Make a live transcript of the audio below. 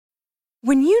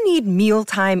When you need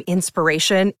mealtime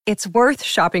inspiration, it's worth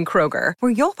shopping Kroger,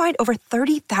 where you'll find over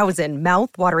 30,000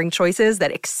 mouth-watering choices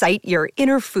that excite your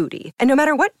inner foodie. And no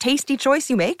matter what tasty choice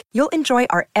you make, you'll enjoy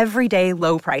our everyday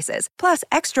low prices, plus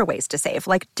extra ways to save,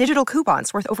 like digital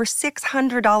coupons worth over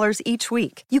 $600 each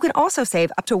week. You can also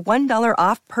save up to $1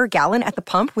 off per gallon at the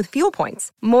pump with fuel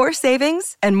points. More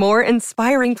savings and more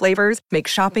inspiring flavors make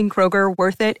shopping Kroger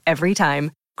worth it every time.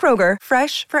 Kroger,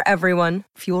 fresh for everyone.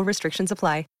 Fuel restrictions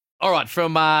apply. All right,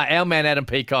 from our man Adam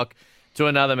Peacock to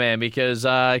another man, because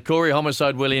Corey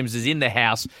Homicide Williams is in the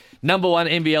house. Number one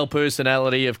NBL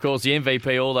personality, of course, the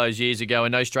MVP all those years ago,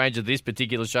 and no stranger to this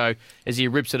particular show as he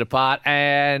rips it apart.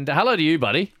 And hello to you,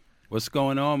 buddy. What's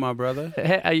going on, my brother?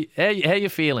 How you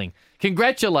feeling?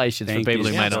 Congratulations for people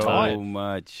who made it. Thank you so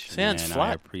much. Sounds man, flat.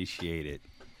 I appreciate it.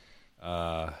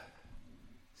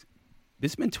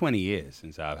 It's been 20 years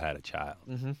since I've had a child.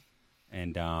 Mm-hmm.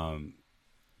 And,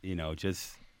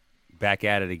 just back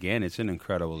at it again. It's an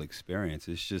incredible experience.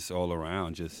 It's just all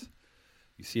around. Just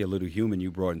you see a little human you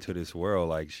brought into this world.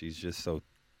 Like, she's just so,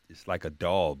 it's like a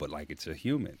doll, but like it's a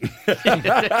human.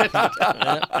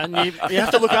 And you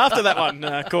have to look after that one,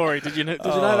 Corey. Did you know that?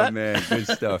 Oh, man, good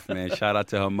stuff, man. Shout out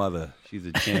to her mother. She's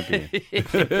a champion.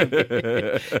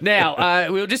 Now,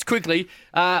 we'll just quickly,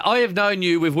 I have known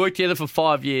you, we've worked together for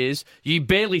 5 years. You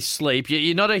barely sleep.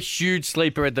 You're not a huge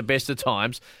sleeper at the best of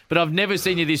times, but I've never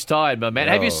seen you this tired, my man.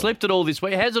 Have you slept at all this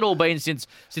week? How's it all been since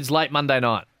late Monday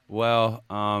night? Well,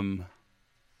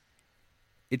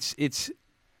 it's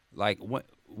like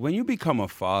when you become a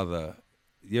father,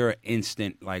 you're an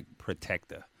instant like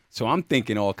protector. So I'm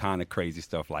thinking all kind of crazy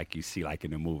stuff like you see like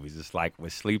in the movies. It's like we're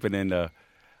sleeping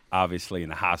obviously in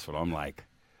the hospital. I'm like,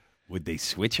 would they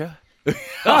switch her? Is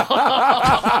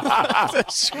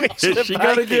she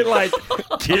gonna get like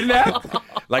kidnapped?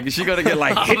 Like, is she gonna get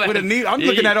like hit with a needle? I'm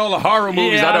looking at all the horror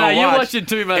movies I don't watch. You're watching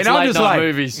too much late night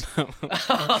movies.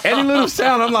 Any little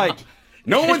sound, I'm like,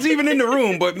 no one's even in the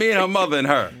room but me and her mother and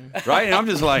her, right? And I'm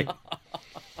just like,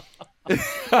 You need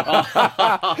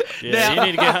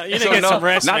to get some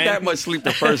rest, not man. that much sleep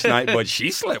the first night, but she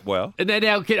slept well. And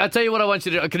now, I'll tell you what I want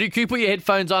you to do. Can you put your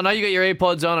headphones on? I know you got your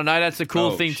AirPods on. I know that's the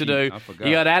cool thing to do. I forgot.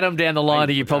 You got Adam down the line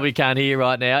who you probably can't hear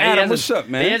right now. Adam, what's up,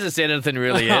 man? He hasn't said anything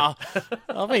really yet.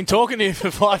 I've been talking to you for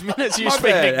 5 minutes. You've My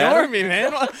been bad, ignoring Adam. me,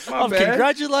 man. I've bad.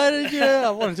 congratulated you. I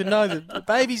wanted to know the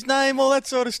baby's name, all that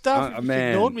sort of stuff. You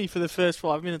man. ignored me for the first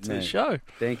 5 minutes of the show.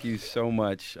 Thank you so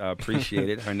much. I appreciate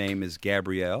it. Her name is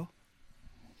Gabrielle.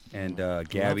 And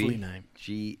Gabby, Lovely name.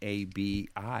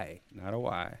 G-A-B-I, not a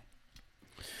Y.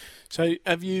 So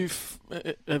have you,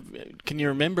 can you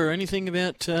remember anything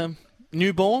about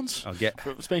newborns?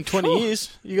 It's been 20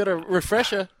 years. You got a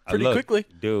refresher pretty quickly.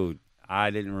 Dude, I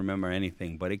didn't remember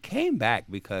anything, but it came back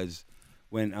because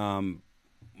when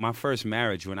my first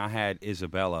marriage, when I had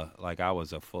Isabella, like I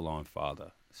was a full-on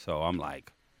father. So I'm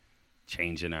like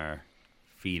changing her,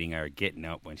 feeding her, getting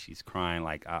up when she's crying.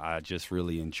 Like I just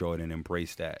really enjoyed and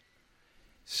embraced that.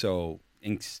 So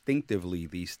instinctively,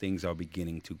 these things are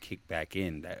beginning to kick back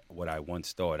in. That what I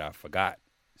once thought I forgot.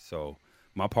 So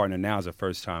my partner now is a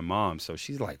first-time mom. So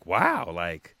she's like, "Wow!"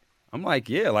 Like I'm like,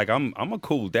 "Yeah." Like I'm a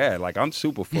cool dad. Like I'm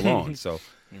super full on. So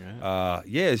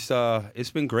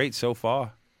it's been great so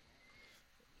far.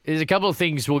 There's a couple of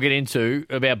things we'll get into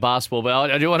about basketball,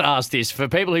 but I do want to ask this. For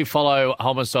people who follow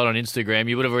Homicide on Instagram,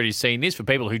 you would have already seen this. For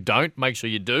people who don't, make sure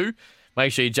you do.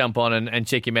 Make sure you jump on and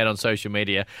check him out on social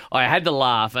media. I had to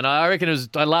laugh, and I reckon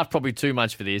I laughed probably too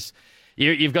much for this.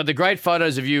 You've got the great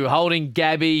photos of you holding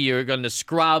Gabby. You've got the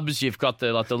scrubs. You've got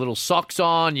the little socks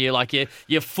on. You're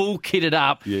full kitted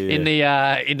up in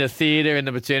the theater in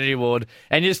the maternity ward,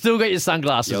 and you still got your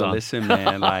sunglasses on. Listen,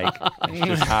 man, like it's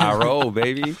just how I roll,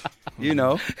 baby. You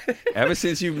know, ever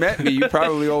since you met me, you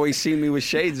probably always seen me with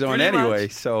shades on anyway.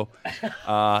 So,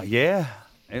 yeah.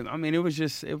 I mean, it was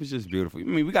just beautiful. I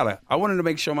mean, I wanted to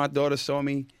make sure my daughter saw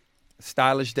me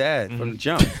stylish dad from the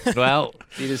jump. Well,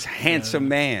 see this handsome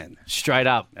man. Straight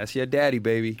up. That's your daddy,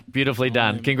 baby. Beautifully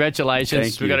done. Congratulations.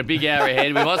 Thank you. We've got a big hour ahead.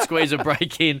 We might squeeze a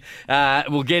break in.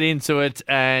 We'll get into it,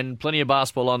 and plenty of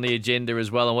basketball on the agenda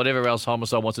as well, and whatever else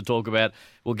Homicide wants to talk about,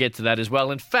 we'll get to that as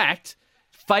well. In fact,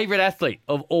 favorite athlete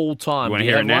of all time. You want to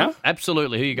hear it now? One?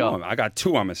 Absolutely. Who you got? I got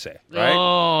two, I'm going to say. Right?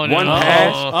 Oh, no.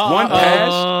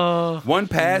 One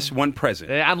pass, one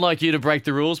present. Yeah, unlike you to break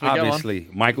the rules, but obviously,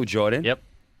 Michael Jordan. Yep.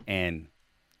 And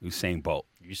Usain Bolt.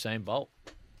 Usain Bolt.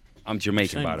 I'm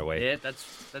Jamaican, by the way. Yeah,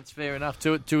 that's fair enough.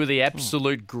 Two of the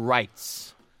absolute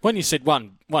greats. When you said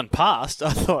one passed, I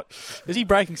thought, is he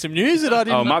breaking some news that I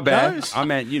didn't know? Oh, my bad. I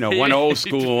meant, one old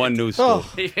school and one new school.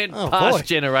 Past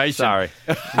generation. Sorry.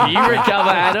 You recover,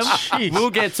 Adam.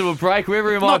 We'll get to a break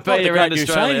wherever we might be around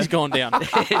Australia. He's gone down.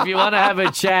 If you want to have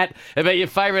a chat about your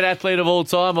favourite athlete of all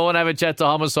time, I want to have a chat to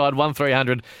Homicide,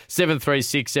 1300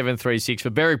 736 736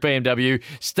 for Berwick BMW.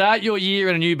 Start your year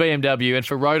in a new BMW, and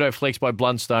for Rotoflex by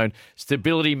Blundstone,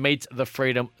 stability meets the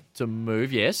freedom to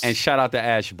move. Yes. And shout out to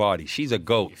Ash Barty. She's a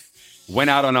GOAT. Went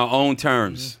out on her own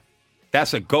terms.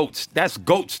 That's a GOAT. That's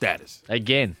GOAT status.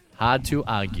 Again, hard to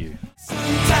argue.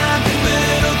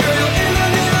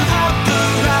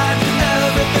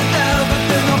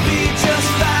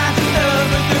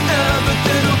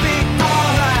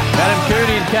 Adam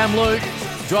Cooney and Cam Luke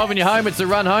driving you home. It's a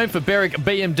run home for Berwick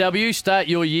BMW. Start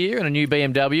your year in a new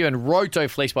BMW, and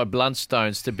Rotoflex by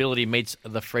Blundstone. Stability meets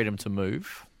the freedom to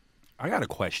move. I got a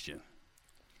question.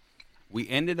 We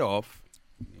ended off,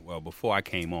 before I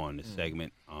came on, the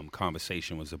segment,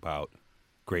 conversation was about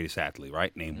greatest athlete,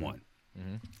 right? Name one.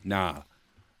 Mm-hmm. Now,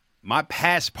 my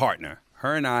past partner,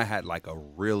 her and I had like a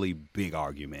really big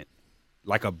argument,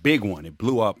 like a big one. It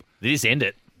blew up. Did this end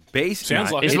it?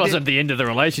 Sounds like this wasn't the end of the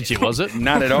relationship, was it?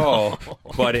 Not at all.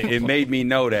 But it made me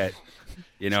know that,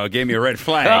 it gave me a red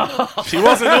flag. She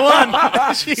wasn't the one.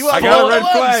 I got a red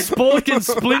flag. Sport can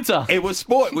splinter. It was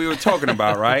sport we were talking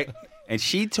about, right? And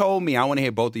she told me, I want to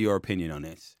hear both of your opinion on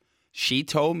this. She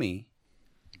told me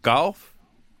golf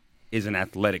is an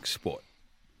athletic sport.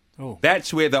 Oh.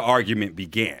 That's where the argument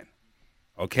began.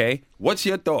 Okay? What's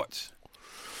your thoughts?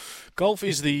 Golf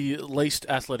is the least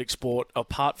athletic sport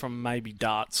apart from maybe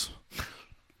darts.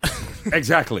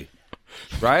 Exactly.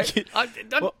 Right?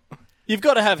 Well, you've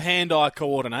got to have hand-eye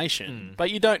coordination,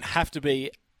 but you don't have to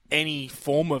be any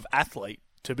form of athlete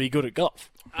to be good at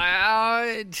golf.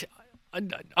 I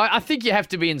think you have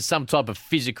to be in some type of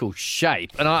physical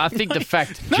shape, and I think the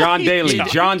fact John Daly.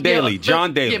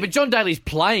 Yeah, but John Daly's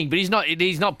playing, but he's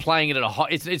not playing it at a high.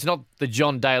 It's not the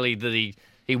John Daly that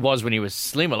he was when he was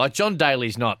slimmer. Like John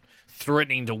Daly's not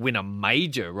threatening to win a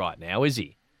major right now, is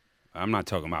he? I'm not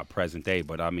talking about present day,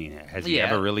 but I mean, has he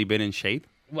ever really been in shape?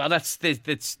 Well, that's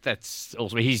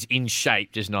also he's in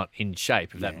shape, just not in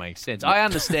shape. If that makes sense, I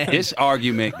understand. This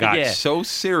argument got so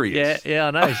serious. Yeah,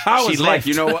 I know. I was like,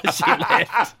 you know what? She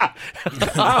left.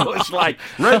 I was like,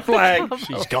 red flag.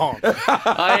 She's gone.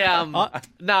 I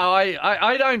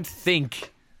don't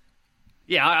think.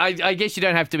 Yeah, I guess you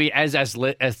don't have to be as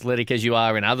athletic as you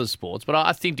are in other sports, but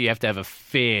I think you have to have a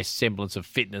fair semblance of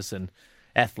fitness and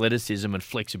athleticism and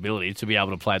flexibility to be able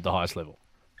to play at the highest level.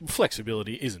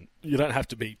 Flexibility isn't. You don't have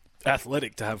to be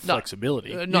athletic to have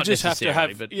flexibility. Not you just have to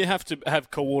have. but you have to have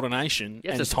coordination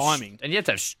and timing, and you have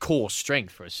to have core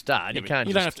strength for a start. You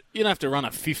don't have to run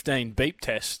a 15 beep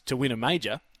test to win a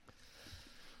major.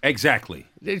 Exactly.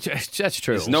 That's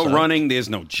true. There's no running. There's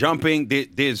no jumping.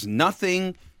 There's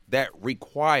nothing that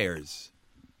requires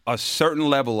a certain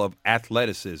level of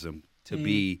athleticism to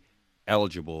be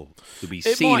eligible to be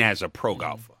seen as a pro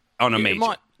golfer on a major. It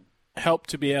might help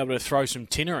to be able to throw some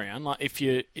tin around, like if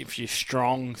you're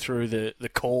strong through the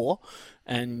core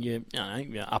and your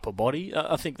upper body.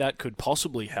 I think that could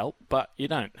possibly help, but you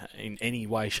don't in any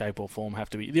way, shape or form have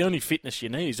to be. The only fitness you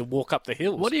need is to walk up the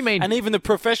hills. What do you mean? And even the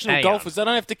professional golfers, they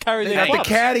don't have to carry their clubs.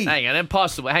 The caddy.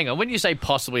 Hang on. When you say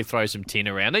possibly throw some tin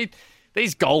around,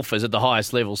 these golfers at the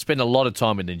highest level spend a lot of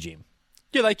time in the gym.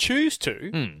 Yeah, they choose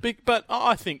to, but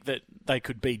I think that they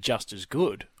could be just as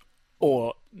good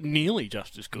or nearly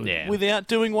just as good without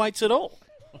doing weights at all.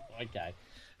 Okay.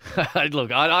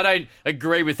 Look, I don't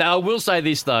agree with that. I will say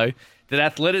this, though, that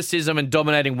athleticism and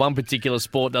dominating one particular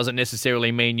sport doesn't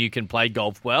necessarily mean you can play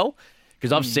golf well,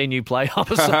 because I've seen you play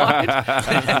Homicide.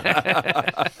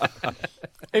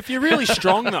 If you're really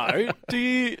strong, though,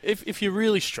 if you're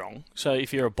really strong, so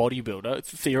if you're a bodybuilder,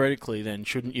 theoretically, then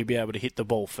shouldn't you be able to hit the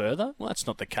ball further? Well, that's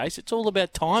not the case. It's all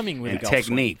about timing with and a golf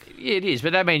technique. Swing. Yeah, it is,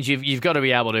 but that means you've got to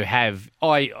be able to have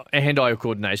hand-eye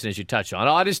coordination, as you touch on.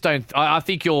 I just don't. I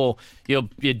think you're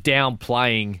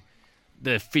downplaying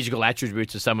the physical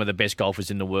attributes of some of the best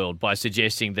golfers in the world by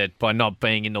suggesting that by not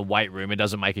being in the weight room, it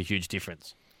doesn't make a huge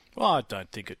difference. Well, I don't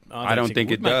think it. I don't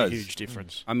think it does make a huge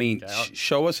difference. I mean,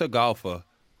 show us a golfer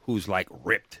who's like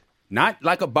ripped, not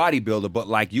like a bodybuilder, but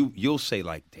like you'll say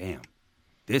like, damn,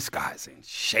 this guy's in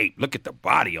shape. Look at the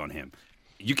body on him.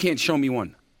 You can't show me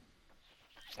one.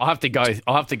 I'll have to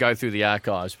go through the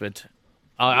archives, but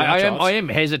I am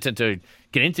hesitant to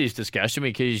get into this discussion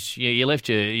because you left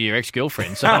your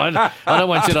ex-girlfriend, so I don't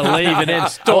want you to leave and then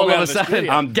all of a sudden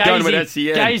I'm done with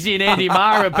SEN. Gazy and Andy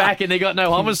Maher are back and they got no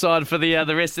homicide for the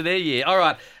rest of their year. All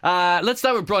right, let's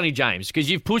start with Bronny James because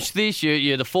you've pushed this.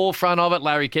 You're the forefront of it.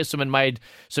 Larry Kesselman made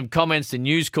some comments to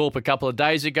News Corp a couple of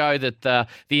days ago that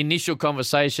the initial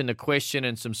conversation, the question,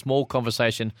 and some small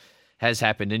conversation has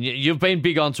happened, and you've been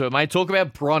big onto it, mate. Talk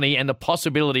about Bronny and the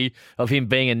possibility of him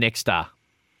being a next star.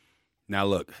 Now,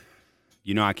 look,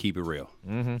 I keep it real.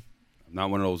 Mm-hmm. I'm not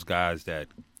one of those guys that,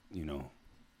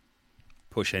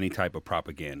 push any type of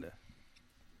propaganda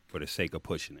for the sake of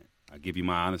pushing it. I give you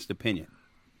my honest opinion.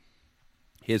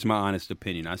 Here's my honest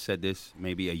opinion. I said this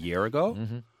maybe a year ago,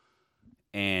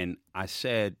 and I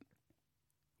said,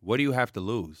 what do you have to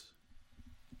lose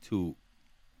to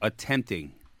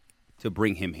attempting to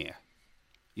bring him here?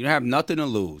 You don't have nothing to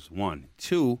lose, one.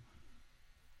 Two,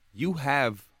 you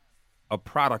have a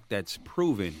product that's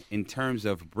proven in terms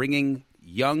of bringing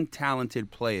young, talented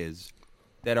players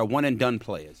that are one-and-done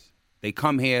players. They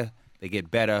come here, they get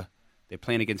better, they're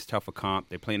playing against tougher comp,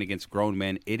 they're playing against grown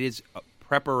men. It is a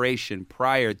preparation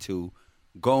prior to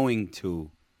going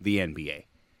to the NBA.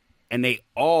 And they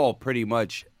all pretty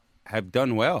much have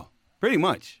done well, pretty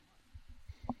much.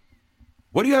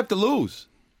 What do you have to lose?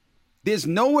 There's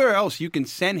nowhere else you can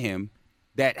send him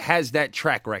that has that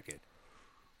track record.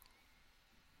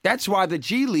 That's why the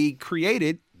G League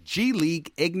created G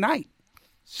League Ignite.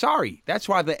 Sorry, that's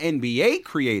why the NBA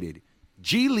created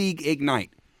G League Ignite,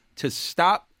 to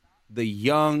stop the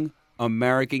young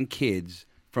American kids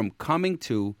from coming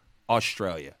to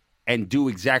Australia and do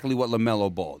exactly what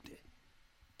LaMelo Ball did.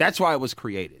 That's why it was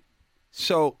created.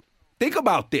 So think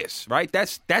about this, right?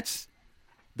 That's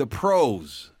the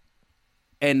pros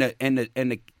and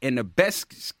the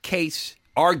best case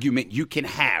argument you can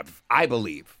have, I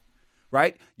believe.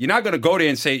 Right? You're not going to go there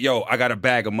and say, yo, I got a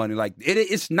bag of money. Like,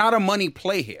 it's not a money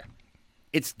play here.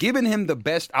 It's giving him the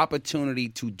best opportunity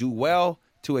to do well,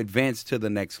 to advance to the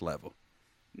next level.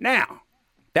 Now,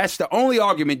 that's the only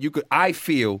argument I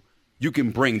feel you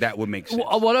can bring that would make sense.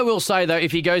 What I will say, though,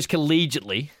 if he goes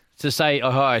collegiately to, say,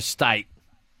 Ohio State,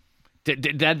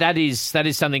 that is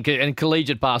something, and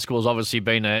collegiate basketball has obviously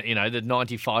been the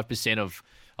 95%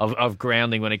 of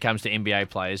grounding when it comes to NBA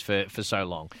players for so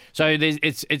long. So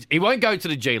he won't go to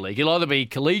the G League. He'll either be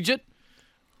collegiate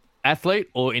athlete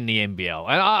or in the NBL.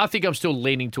 And I think I'm still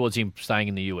leaning towards him staying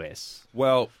in the US.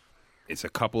 Well, it's a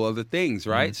couple other things,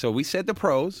 right? So we said the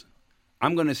pros.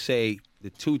 I'm going to say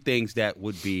the two things that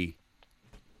would be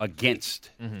against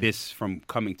this from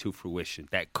coming to fruition.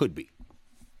 That could be.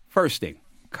 First thing,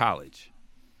 college.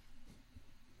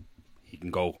 He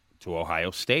can go to Ohio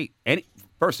State.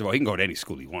 First of all, he can go to any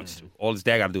school he wants to. All his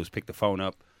dad got to do is pick the phone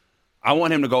up. I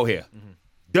want him to go here.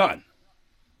 Done.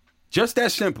 Just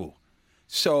that simple.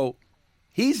 So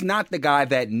he's not the guy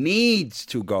that needs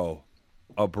to go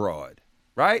abroad,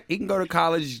 right? He can go to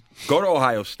college, go to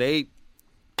Ohio State.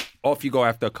 Off you go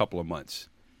after a couple of months.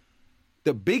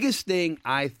 The biggest thing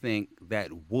I think that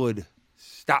would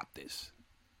stop this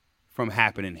from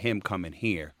happening, him coming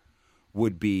here,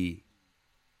 would be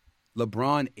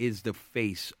LeBron is the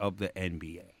face of the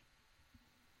NBA.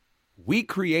 We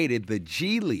created the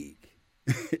G League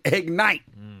Ignite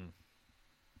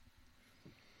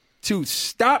to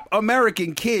stop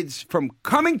American kids from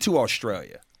coming to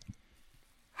Australia.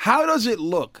 How does it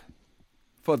look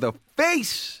for the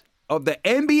face of the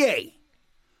NBA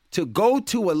to go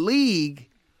to a league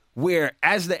where,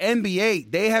 as the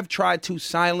NBA, they have tried to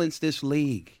silence this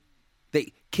league?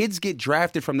 Kids get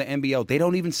drafted from the NBL. They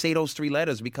don't even say those three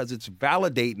letters because it's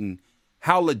validating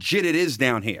how legit it is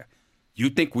down here. You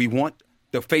think we want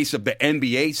the face of the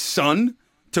NBA son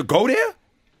to go there?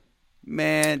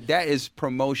 Man, that is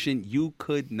promotion you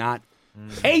could not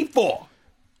pay for.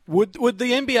 Would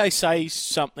the NBA say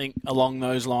something along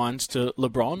those lines to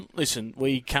LeBron? Listen,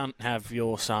 we can't have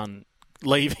your son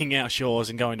leaving our shores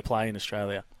and going to play in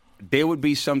Australia. There would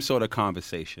be some sort of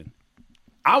conversation.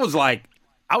 I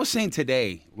was saying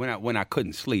today when I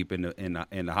couldn't sleep in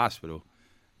the hospital,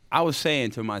 I was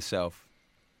saying to myself,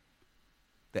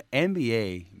 the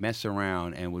NBA mess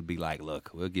around and would be like,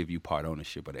 look, we'll give you part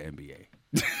ownership of the NBA.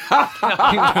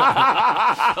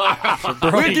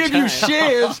 We'll give you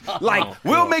shares.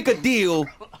 We'll make a deal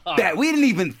that we didn't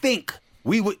even think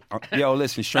we would. Yo,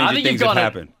 listen, stranger things have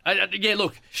happened.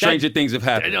 Look. Stranger things have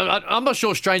happened. I'm not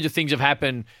sure stranger things have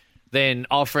happened than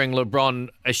offering LeBron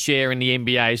a share in the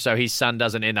NBA so his son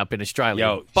doesn't end up in Australia.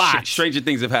 Yo, but stranger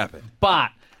things have happened.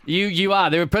 But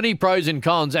there are plenty of pros and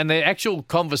cons, and the actual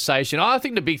conversation, I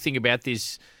think the big thing about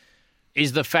this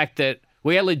is the fact that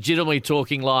we are legitimately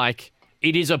talking like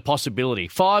it is a possibility.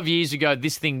 5 years ago,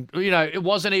 this thing, it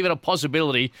wasn't even a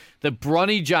possibility that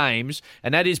Bronny James,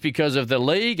 and that is because of the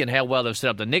league and how well they've set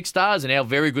up the Next Stars, and our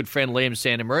very good friend Liam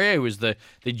Santamaria, who is the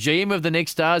GM of the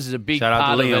Next Stars, is a big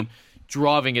part of it,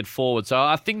 driving it forward. So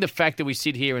I think the fact that we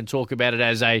sit here and talk about it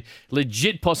as a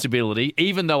legit possibility,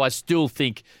 even though I still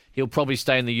think he'll probably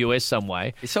stay in the US some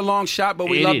way. It's a long shot, but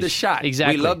we love the shot.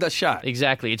 Exactly. We love the shot.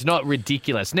 Exactly. It's not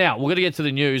ridiculous. Now, we're going to get to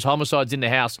the news. Homicide's in the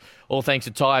house, all thanks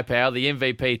to Tyre Power, the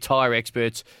MVP tyre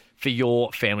experts for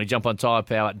your family. Jump on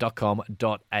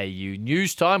tyrepower.com.au.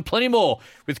 News time. Plenty more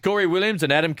with Corey Williams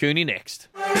and Adam Cooney next.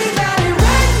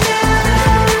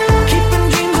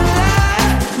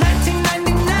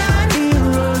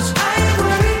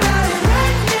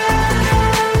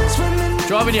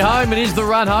 Driving you home, it is the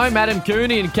run home. Adam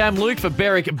Cooney and Cam Luke for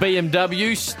Berwick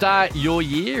BMW. Start your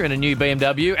year in a new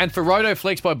BMW. And for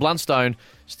Rotoflex by Bluntstone,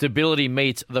 stability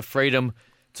meets the freedom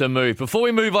to move. Before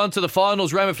we move on to the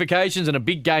finals, ramifications, and a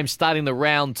big game starting the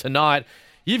round tonight,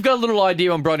 you've got a little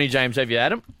idea on Bronny James, have you,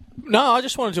 Adam? No, I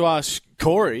just wanted to ask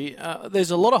Corey.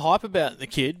 There's a lot of hype about the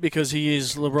kid because he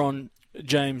is LeBron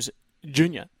James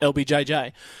Jr.,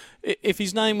 LBJJ. If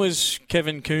his name was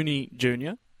Kevin Cooney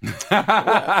Jr.,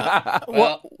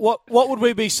 what would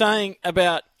we be saying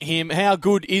about him? How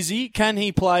good is he? Can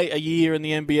he play a year in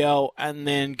the NBL and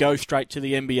then go straight to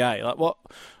the NBA?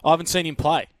 I haven't seen him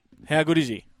play. How good is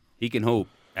he? He can hoop.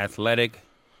 Athletic,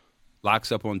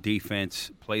 locks up on defense,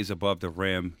 plays above the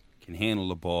rim, can handle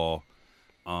the ball.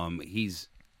 He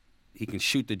can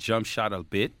shoot the jump shot a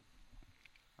bit.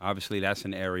 Obviously, that's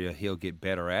an area he'll get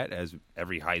better at, as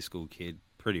every high school kid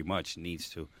pretty much needs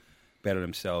to better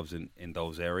themselves in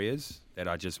those areas that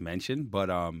I just mentioned. But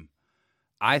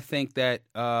I think that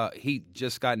he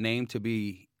just got named to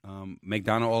be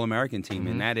McDonald All-American team,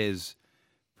 and that is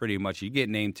pretty much, you get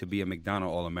named to be a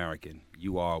McDonald All-American,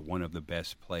 you are one of the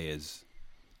best players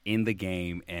in the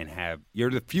game and you're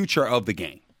the future of the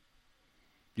game.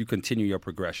 You continue your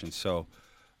progression. So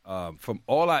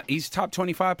he's top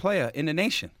 25 player in the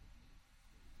nation.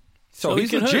 So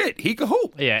he's legit. He can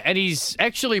hoop. Yeah, and he's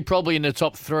actually probably in the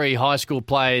top 3 high school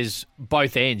players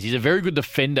both ends. He's a very good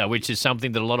defender, which is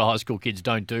something that a lot of high school kids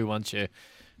don't do once you're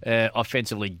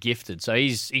offensively gifted. So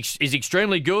he's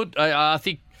extremely good. I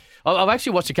think I've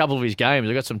actually watched a couple of his games.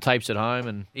 I've got some tapes at home,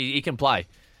 and he can play.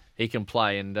 He can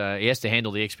play, and he has to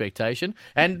handle the expectation.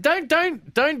 And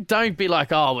don't be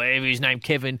like, oh, whatever his name,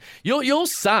 Kevin. Your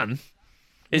son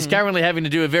is currently having to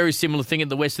do a very similar thing at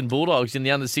the Western Bulldogs in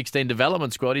the under-16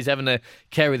 development squad. He's having to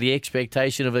carry the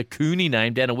expectation of a Cooney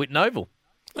name down at Whitten Oval.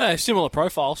 Yeah, similar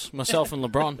profiles, myself and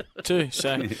LeBron too.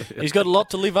 So he's got a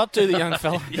lot to live up to, the young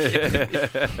fella.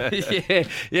 yeah.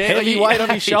 Heavy weight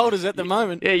on his shoulders at the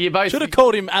moment. Yeah, you both should have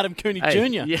called him Adam Cooney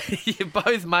Jr. Yeah, you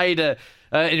both made an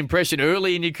impression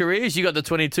early in your careers. You got the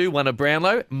 22, won a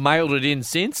Brownlow, mailed it in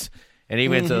since, and he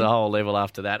went to the whole level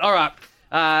after that. All right.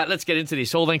 Let's get into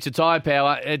this. All thanks to Tyre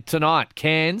Power. Tonight,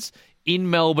 Cairns in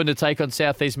Melbourne to take on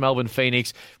Southeast Melbourne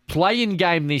Phoenix. Play-in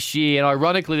game this year, and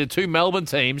ironically, the two Melbourne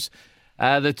teams,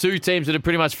 the two teams that are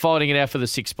pretty much fighting it out for the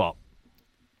 6th spot.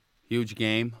 Huge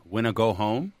game. Win or go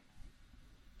home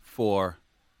for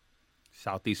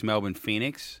Southeast Melbourne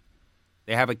Phoenix.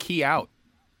 They have a key out.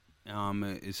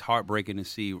 It's heartbreaking to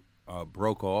see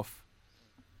Brokoff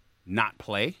not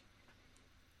play.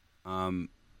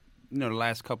 The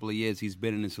last couple of years he's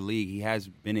been in this league, he has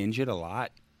been injured a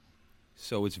lot.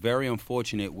 So it's very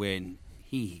unfortunate when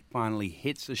he finally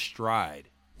hits a stride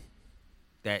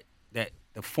that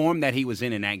the form that he was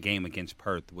in that game against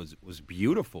Perth was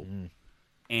beautiful.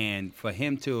 And for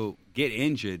him to get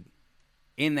injured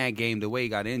in that game the way he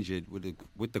got injured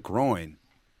with the groin,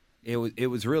 it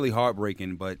was really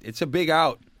heartbreaking. But it's a big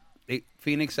out.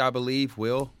 Phoenix, I believe,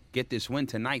 will get this win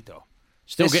tonight, though.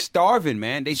 They're starving,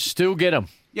 man. They still get them.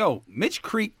 Yo, Mitch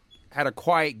Creek had a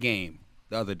quiet game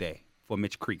the other day for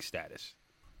Mitch Creek status.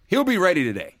 He'll be ready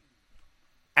today.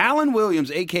 Alan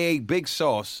Williams, a.k.a. Big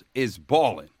Sauce, is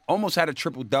balling. Almost had a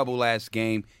triple-double last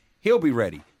game. He'll be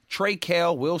ready. Trey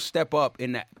Kell will step up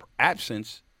in the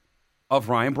absence of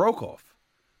Ryan Brokoff,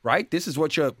 right? This is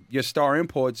what your star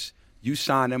imports, you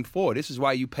sign them for. This is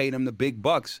why you pay them the big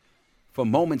bucks for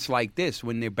moments like this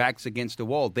when their back's against the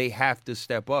wall. They have to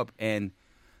step up, and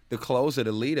the closer,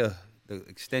 the leader, the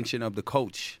extension of the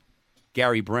coach,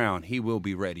 Gary Brown, he will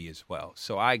be ready as well.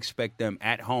 So I expect them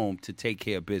at home to take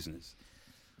care of business.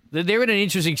 They're in an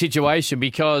interesting situation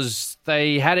because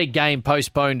they had a game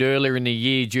postponed earlier in the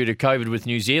year due to COVID with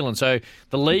New Zealand. So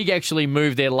the league actually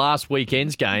moved their last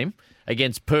weekend's game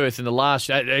against Perth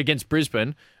against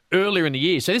Brisbane earlier in the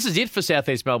year. So this is it for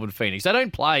Southeast Melbourne Phoenix. They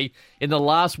don't play in the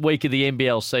last week of the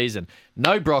NBL season.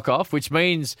 No Brockhoff, which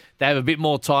means they have a bit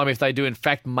more time if they do, in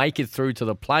fact, make it through to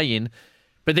the play-in.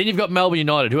 But then you've got Melbourne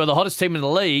United, who are the hottest team in the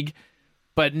league,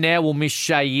 but now will miss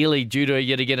Shea Yearley due to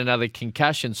yet again another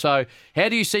concussion. So how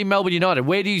do you see Melbourne United?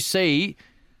 Where do you see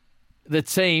the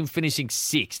team finishing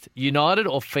sixth, United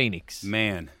or Phoenix?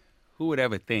 Man, who would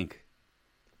ever think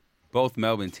both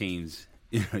Melbourne teams,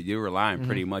 you're relying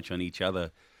pretty much on each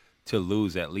other to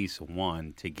lose at least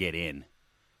one to get in.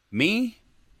 Me,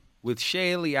 with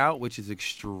Shea Yearley out, which is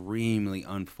extremely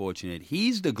unfortunate,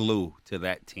 he's the glue to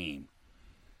that team.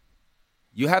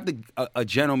 You have a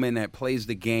gentleman that plays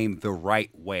the game the right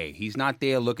way. He's not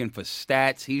there looking for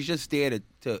stats. He's just there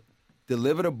to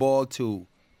deliver the ball to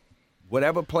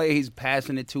whatever player he's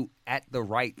passing it to at the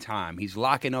right time. He's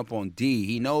locking up on D.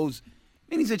 He knows,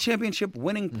 he's a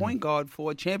championship-winning point guard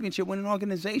for a championship-winning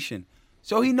organization.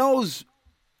 So he knows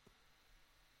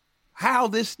how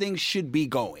this thing should be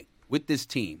going with this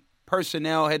team.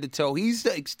 Personnel, head to toe. He's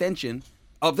the extension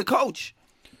of the coach.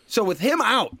 So with him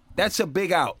out, that's a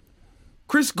big out.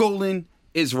 Chris Golden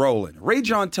is rolling.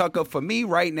 Rajon Tucker, for me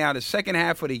right now, the second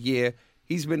half of the year,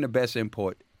 he's been the best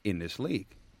import in this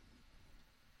league.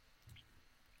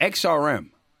 XRM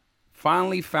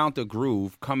finally found the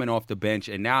groove coming off the bench,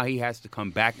 and now he has to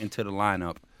come back into the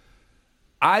lineup.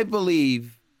 I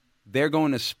believe they're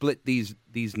going to split these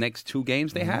next two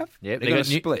games they have. Yep, they're going to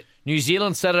split. New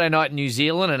Zealand Saturday night in New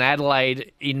Zealand and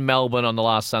Adelaide in Melbourne on the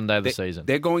last Sunday of the season.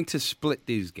 They're going to split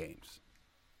these games.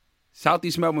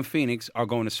 Southeast Melbourne Phoenix are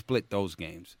going to split those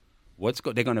games.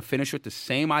 They're going to finish with the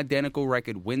same identical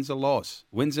record, wins and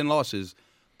losses,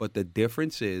 but the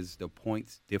difference is the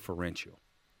points differential.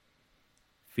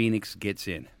 Phoenix gets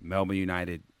in. Melbourne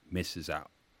United misses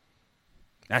out.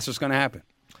 That's what's going to happen.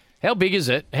 How big is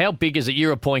it?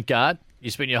 You're a point guard. You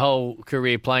spent your whole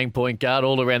career playing point guard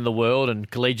all around the world and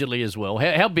collegiately as well.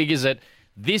 How big is it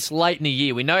this late in the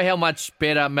year? We know how much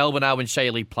better Melbourne are when Shea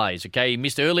Yearley plays. Okay, he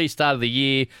missed early start of the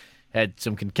year. Had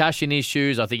some concussion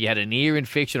issues. I think he had an ear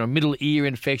infection or middle ear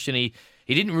infection. He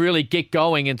didn't really get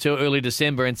going until early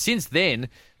December. And since then,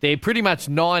 they're pretty much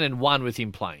 9-1 with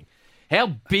him playing. How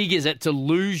big is it to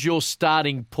lose your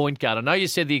starting point guard? I know you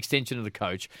said the extension of the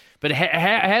coach, but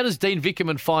how does Dean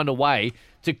Vickerman find a way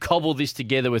to cobble this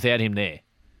together without him there?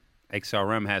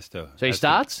 XRM has to. So he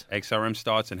starts? XRM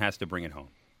starts and has to bring it home.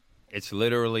 It's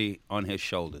literally on his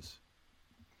shoulders.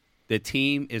 The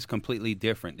team is completely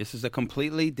different. This is a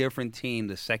completely different team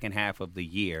the second half of the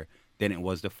year than it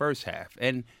was the first half.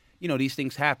 And, these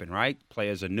things happen, right?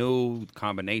 Players are new,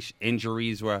 combination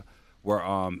injuries were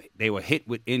they were hit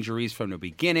with injuries from the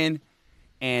beginning,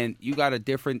 and you got a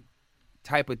different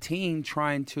type of team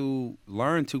trying to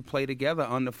learn to play together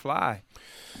on the fly.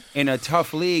 In a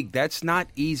tough league, that's not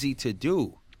easy to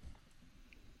do.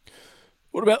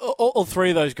 What about all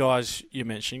three of those guys you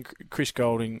mentioned, Chris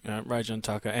Golding, Rajon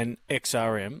Tucker, and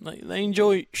XRM? They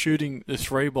enjoy shooting the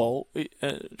three ball.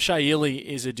 Shea Yearley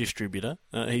is a distributor.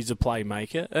 He's a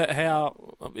playmaker.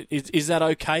 Is that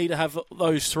okay to have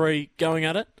those three going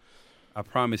at it? I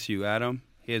promise you, Adam,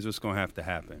 here's what's going to have to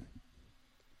happen.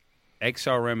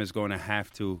 XRM is going to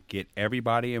have to get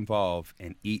everybody involved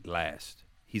and eat last.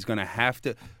 He's going to have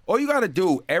to – all you got to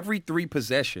do, every 3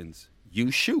 possessions,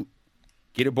 you shoot.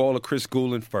 Get a ball to Chris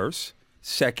Goulden first.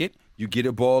 Second, you get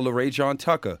a ball to Rajon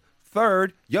Tucker.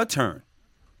 Third, your turn.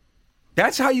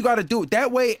 That's how you got to do it.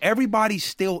 That way, everybody's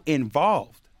still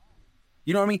involved.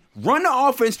 You know what I mean? Run the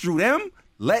offense through them.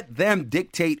 Let them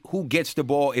dictate who gets the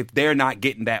ball if they're not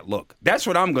getting that look. That's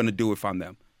what I'm going to do if I'm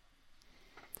them.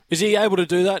 Is he able to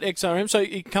do that, XRM? So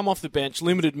he can come off the bench,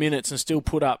 limited minutes, and still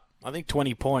put up, I think,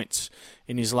 20 points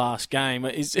in his last game.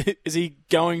 Is he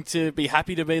going to be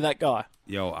happy to be that guy?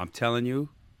 Yo, I'm telling you,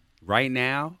 right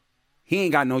now, he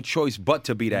ain't got no choice but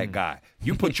to be that guy.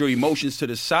 You put your emotions to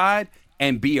the side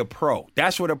and be a pro.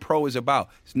 That's what a pro is about.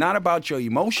 It's not about your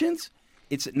emotions.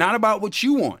 It's not about what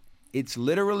you want. It's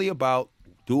literally about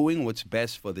doing what's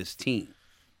best for this team.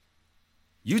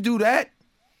 You do that,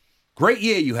 great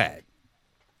year you had.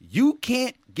 You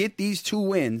can't get these 2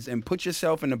 wins and put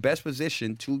yourself in the best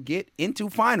position to get into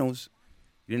finals.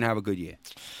 You didn't have a good year.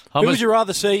 Who would you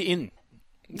rather see in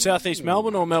Southeast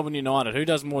Melbourne or Melbourne United? Who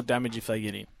does more damage if they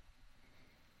get in?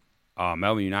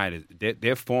 Melbourne United,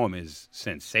 their form is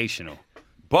sensational.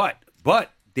 But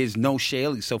there's no Shea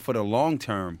Yearley. So for the long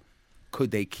term,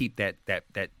 could they keep that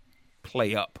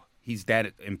play up? He's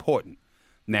that important.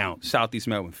 Now, Southeast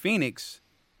Melbourne Phoenix,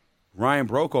 Ryan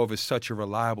Broekhoff is such a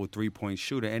reliable 3-point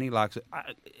shooter, and he locks it.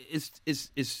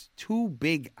 It's 2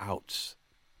 big outs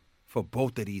for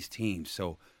both of these teams.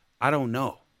 So I don't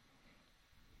know.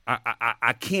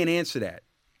 I can't answer that.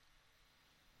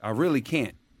 I really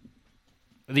can't.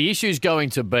 The issue is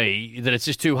going to be that it's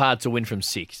just too hard to win from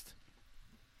sixth.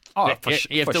 Oh,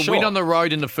 You have to win on the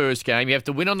road in the first game. You have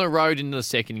to win on the road in the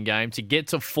second game to get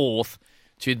to fourth,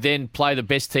 to then play the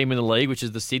best team in the league, which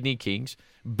is the Sydney Kings,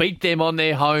 beat them on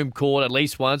their home court at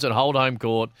least once and hold home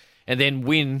court, and then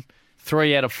win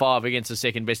 3 out of 5 against the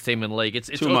second best team in the league. It's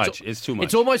too much. It's too much.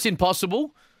 It's almost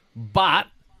impossible, but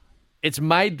it's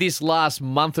made this last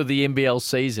month of the NBL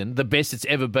season the best it's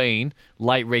ever been,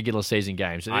 late regular season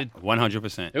games.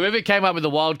 100%. Whoever came up with the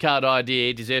wild card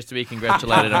idea deserves to be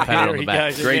congratulated and patted on the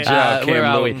back. Great job, where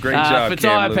Cam are Luke. we? Great job, for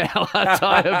Cam Tyre Luke. Power,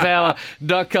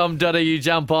 tyrepower.com.au.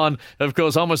 Jump on. Of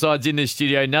course, Homicide's in the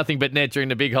studio. Nothing but net during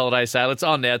the big holiday sale. It's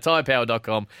on now,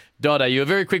 tyrepower.com.au. A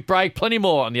very quick break. Plenty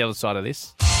more on the other side of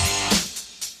this.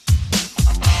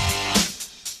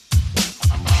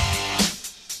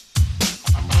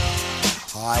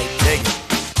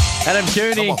 Adam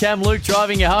Cooney and Cam Luke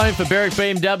driving you home for Berwick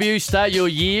BMW. Start your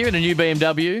year in a new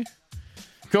BMW.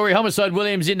 Corey Homicide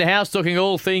Williams in the house talking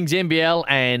all things NBL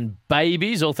and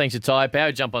babies. All thanks to Tyre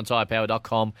Power. Jump on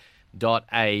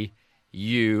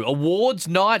tyrepower.com.au. Awards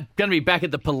night. Going to be back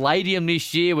at the Palladium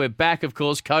this year. We're back, of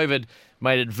course. COVID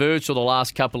made it virtual the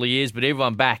last couple of years, but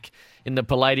everyone back in the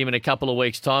Palladium in a couple of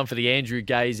weeks' time for the Andrew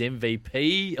Gaze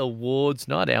MVP Awards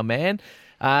night, our man.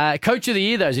 Coach of the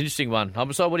Year, though, is an interesting one.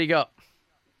 Homicide, what do you got?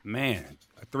 Man,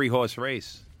 a 3-horse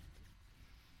race.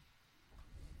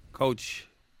 Coach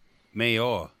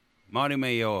Mayor, Marty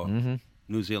Mayor,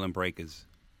 New Zealand Breakers.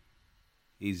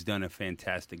 He's done a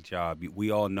fantastic job. We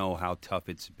all know how tough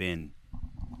it's been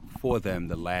for them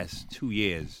the last 2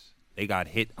 years. They got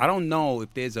hit. I don't know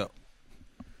if there's a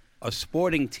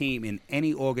sporting team in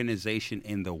any organization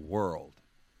in the world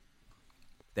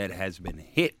that has been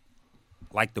hit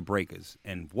like the Breakers.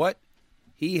 And what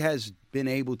he has been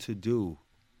able to do,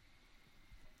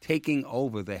 taking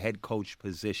over the head coach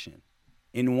position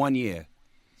in 1 year,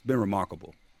 it's been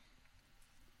remarkable.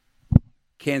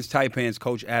 Cairns Taipans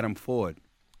coach Adam Ford,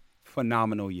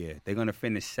 phenomenal year. They're going to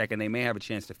finish second. They may have a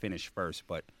chance to finish first,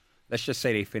 but let's just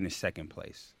say they finish second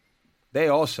place. They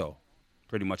also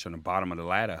pretty much on the bottom of the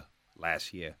ladder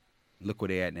last year. Look where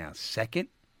they're at now. Second?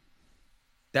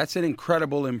 That's an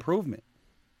incredible improvement,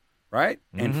 right?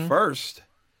 And first,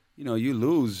 you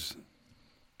lose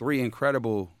 3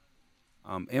 incredible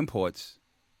imports,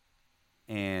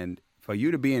 and for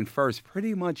you to be in first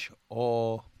pretty much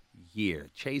all year.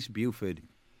 Chase Buford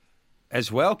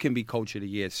as well can be coach of the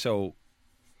year. So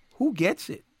who gets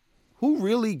it? Who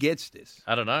really gets this?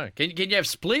 I don't know. Can you have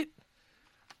split?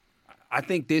 I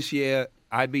think this year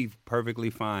I'd be perfectly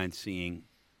fine seeing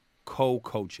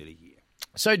co-coach of the year.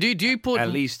 So do you put at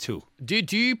least 2?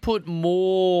 Do you put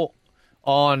more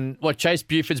on what Chase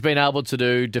Buford's been able to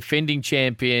do, defending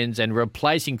champions and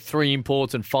replacing 3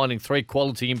 imports and finding 3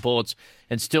 quality imports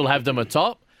and still have them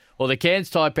atop? Or the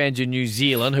Cairns Taipans in New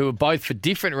Zealand, who have both for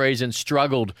different reasons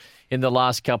struggled in the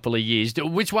last couple of years.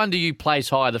 Which one do you place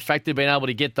higher? The fact they've been able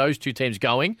to get those 2 teams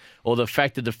going, or the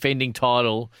fact that defending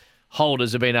title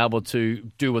holders have been able to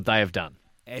do what they have done?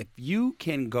 If you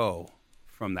can go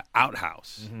from the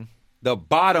outhouse, the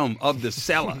bottom of the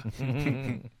cellar,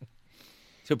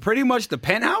 to pretty much the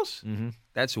penthouse,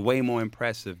 that's way more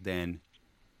impressive than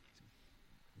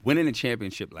winning a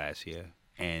championship last year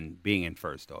and being in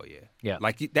first all year. Yeah.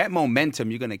 Like that momentum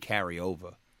you're going to carry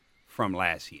over from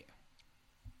last year.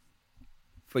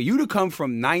 For you to come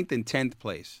from 9th and 10th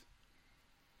place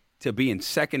to be in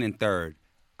 2nd and 3rd,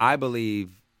 I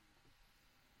believe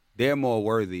they're more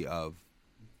worthy of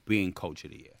being coach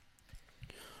of the year.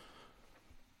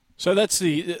 So that's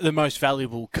the most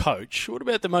valuable coach. What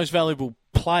about the most valuable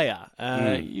player?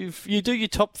 You do your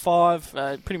top 5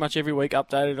 pretty much every week,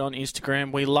 updated on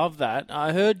Instagram. We love that.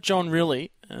 I heard John Riley,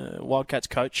 Wildcats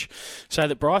coach, say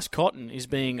that Bryce Cotton is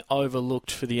being overlooked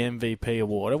for the MVP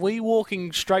award. Are we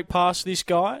walking straight past this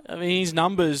guy? I mean, his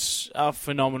numbers are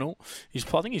phenomenal. I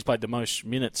think he's played the most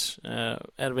minutes out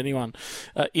of anyone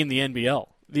in the NBL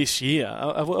this year.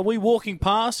 Are we walking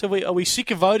past? Are we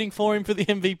sick of voting for him for the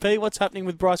MVP? What's happening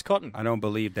with Bryce Cotton? I don't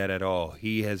believe that at all.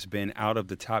 He has been out of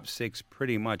the top 6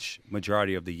 pretty much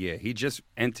majority of the year. He just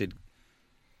entered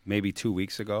maybe 2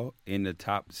 weeks ago in the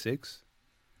top 6.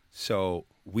 So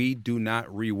we do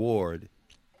not reward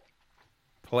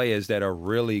players that are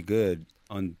really good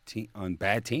on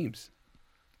bad teams.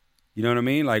 You know what I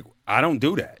mean? Like, I don't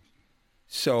do that.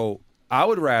 So I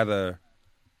would rather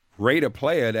rate a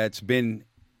player that's been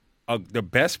the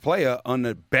best player on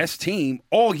the best team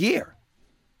all year.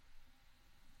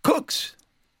 Cooks.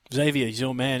 Xavier, he's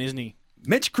your man, isn't he?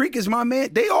 Mitch Creek is my man.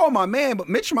 They all my man, but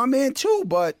Mitch my man too.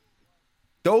 But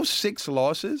those 6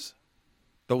 losses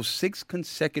those 6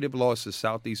 consecutive losses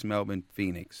Southeast Melbourne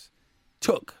Phoenix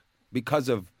took because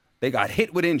of they got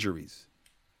hit with injuries.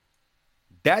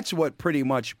 That's what pretty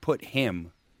much put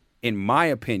him, in my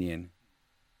opinion,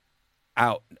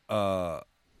 out,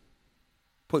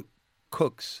 put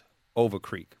Cooks over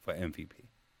Creek for MVP.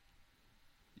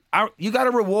 You got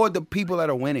to reward the people that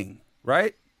are winning,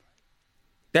 right?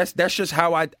 That's just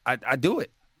how I do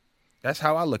it. That's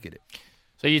how I look at it.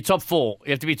 So you're top 4.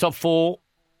 You have to be top 4.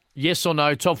 Yes or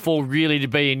no? Top 4 really to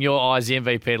be, in your eyes, the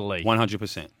MVP of the league?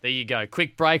 100%. There you go.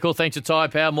 Quick break. All thanks to Tyre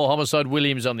Power. More Homicide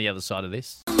Williams on the other side of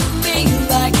this.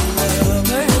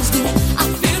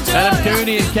 Adam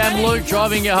Cooney and Cam Luke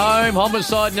driving you home.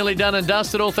 Homicide nearly done and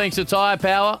dusted. All thanks to Tyre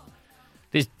Power.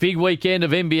 This big weekend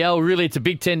of NBL, really, it's a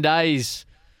big 10 days.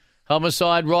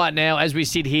 Homicide right now, as we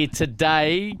sit here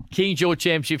today. Kings your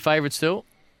championship favourite still?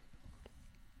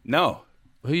 No.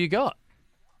 Who you got?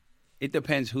 It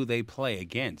depends who they play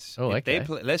against. Oh, if okay.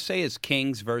 Let's say it's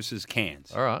Kings versus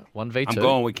Cairns. All right, 1v2. I'm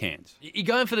going with Cairns. You're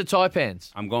going for the Taipans?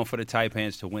 I'm going for the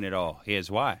Taipans to win it all. Here's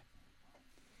why.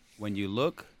 When you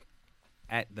look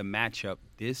at the matchup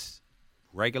this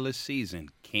regular season,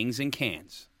 Kings and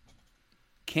Cairns,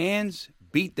 Cairns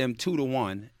beat them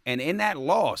 2-1, and in that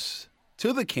loss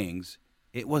to the Kings,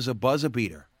 it was a buzzer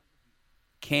beater.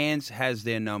 Cairns has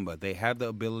their number. They have the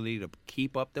ability to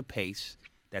keep up the pace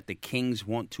that the Kings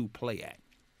want to play at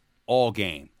all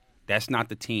game. That's not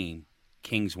the team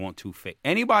Kings want to fit.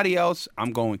 Anybody else,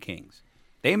 I'm going Kings.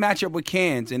 They match up with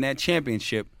Cairns in that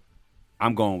championship,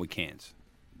 I'm going with Cairns.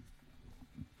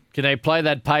 Can they play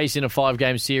that pace in a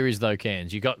 5-game series, though,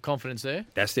 Cairns? You got confidence there?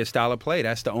 That's their style of play.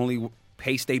 That's the only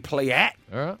pace they play at.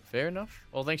 All right, fair enough.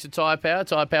 Well, thanks to Tyre Power,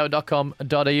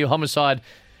 tyrepower.com.au. Homicide,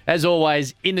 as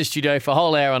always, in the studio for a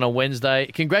whole hour on a Wednesday.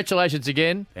 Congratulations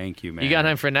again. Thank you, man. You going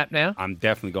home for a nap now? I'm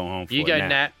definitely going home for you a go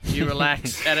nap. You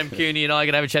relax. Adam Cooney and I are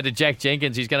going to have a chat to Jack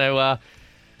Jenkins. He's going to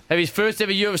have his first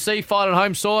ever UFC fight on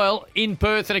home soil in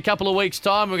Perth in a couple of weeks'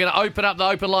 time. We're going to open up the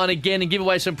open line again and give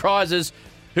away some prizes.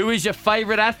 Who is your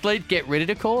favourite athlete? Get ready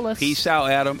to call us. Peace out,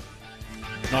 Adam.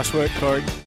 Nice work, Corey.